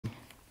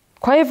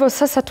Kwa hivyo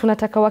sasa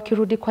tunataka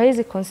wakirudi kwa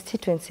hizi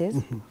constituencies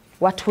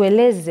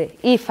watueleze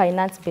hii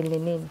finance bill ni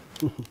nini.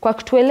 Kwa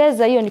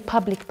kutueleza hiyo ni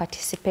public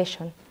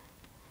participation.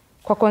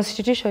 Kwa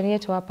constitution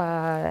yetu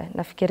hapa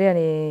nafikiria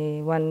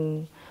ni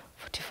 144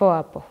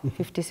 hapo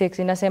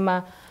 56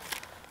 inasema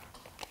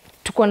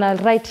tuko na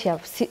right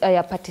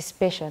ya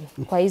participation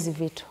kwa hizi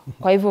vitu.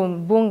 Kwa hivyo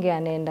mbunge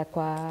anaenda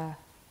kwa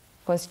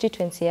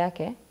constituency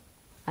yake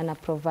ana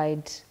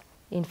provide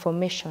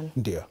information.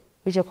 Ndio.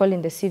 Which are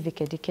calling the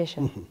civic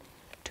education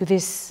to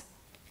these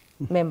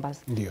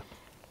members. Ndio.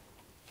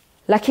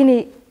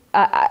 Lakini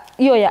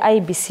hiyo ya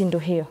IBC ndo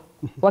hiyo.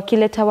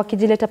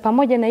 Wakijileta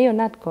pamoja na hiyo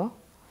NATCO,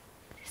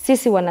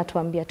 sisi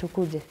wanatuambia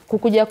tukuje.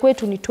 Kukuja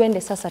kwetu ni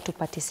twende sasa tu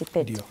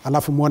participate. Ndio.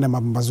 Alafu muone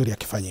mambo mazuri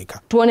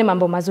yakifanyika. Tuone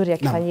mambo mazuri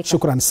yakifanyika.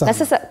 Shukrani sana. Na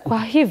sasa kwa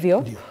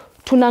hivyo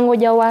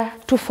tunangoja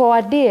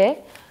tuforwardie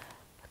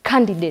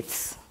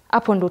candidates.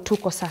 Hapo ndo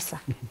tuko sasa.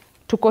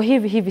 Tuko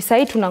hivi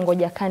sasa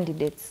tunangoja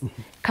candidates.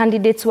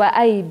 Candidates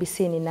wa IEBC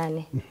ni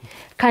nani?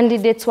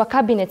 Candidates wa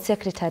cabinet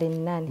secretary ni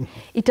nani?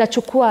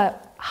 Itachukua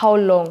how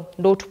long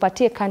ndo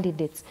tupatie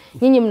candidates?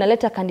 Nyinyi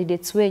mnaleta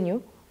candidates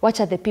wenyu,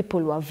 wacha the people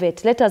wa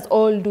vet. Let us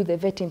all do the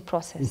vetting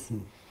process.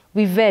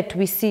 We vet,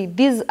 we see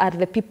these are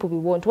the people we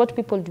want. What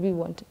people do we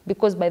want?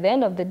 Because by the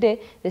end of the day,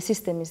 the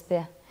system is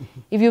there.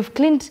 If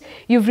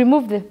you've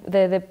removed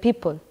the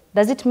people,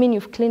 does it mean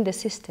you've cleaned the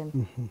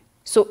system?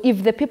 So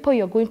if the people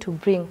you're going to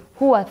bring,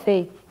 who are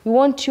they? We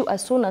want you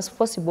as soon as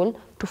possible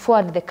to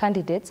forward the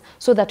candidates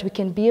so that we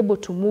can be able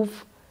to move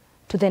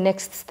to the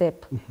next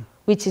step,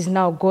 which is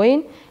now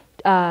going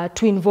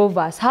to involve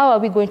us. How are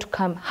we going to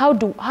come?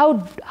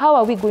 How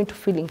are we going to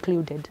feel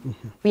included?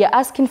 We are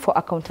asking for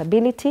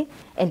accountability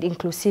and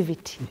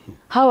inclusivity.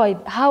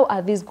 How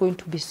are these going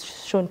to be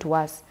shown to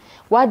us?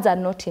 Words are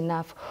not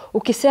enough.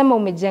 Ukisema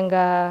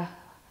umejenga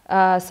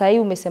sahi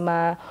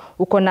umesema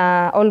uko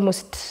na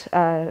almost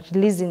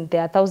releasing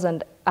there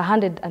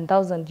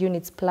 100,000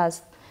 units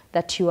plus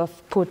that you have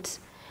put.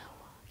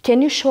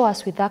 Can you show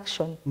us with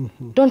action?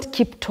 Don't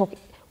keep talking.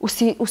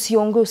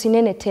 Usionge,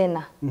 usinene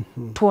tena.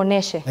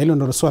 Tuoneshe. Hilo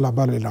ndo swala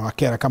ambalo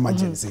linawakera kama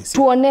Gen Z.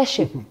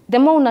 Tuoneshe. The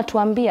more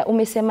unatuambia,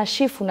 umesema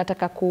shift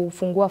unataka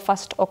kufungua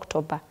 1st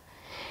October.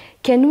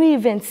 Can we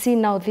even see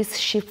now these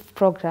shift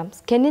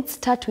programs? Can it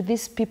start with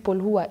these people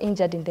who are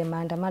injured in the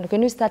maandamano?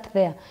 Can we start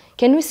there?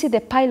 Can we see the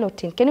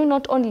piloting? Can we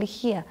not only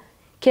hear?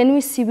 Can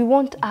we see? We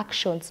want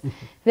actions.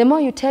 The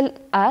more you tell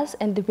us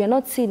and we are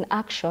not seeing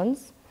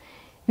actions,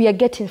 we are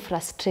getting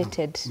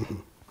frustrated.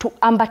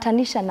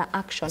 Tuambatanisha na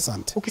action.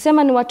 Asante.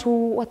 Ukisema ni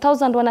watu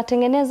 1,000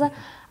 wanatengeneza,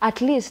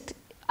 at least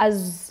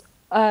as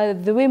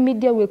the way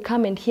media will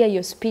come and hear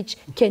your speech,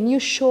 can you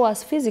show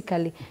us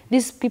physically?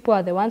 These people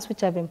are the ones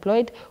which have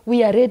employed.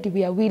 We are ready,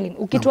 we are willing.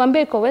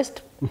 Ukituambia iko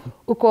West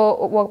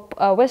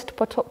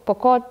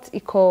Pokot,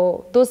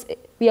 iko those,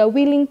 we are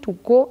willing to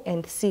go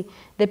and see.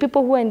 The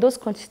people who are in those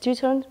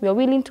constitutions, we are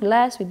willing to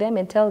liaise with them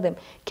and tell them,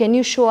 can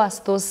you show us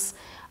those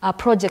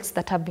projects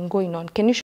that have been going on? Can you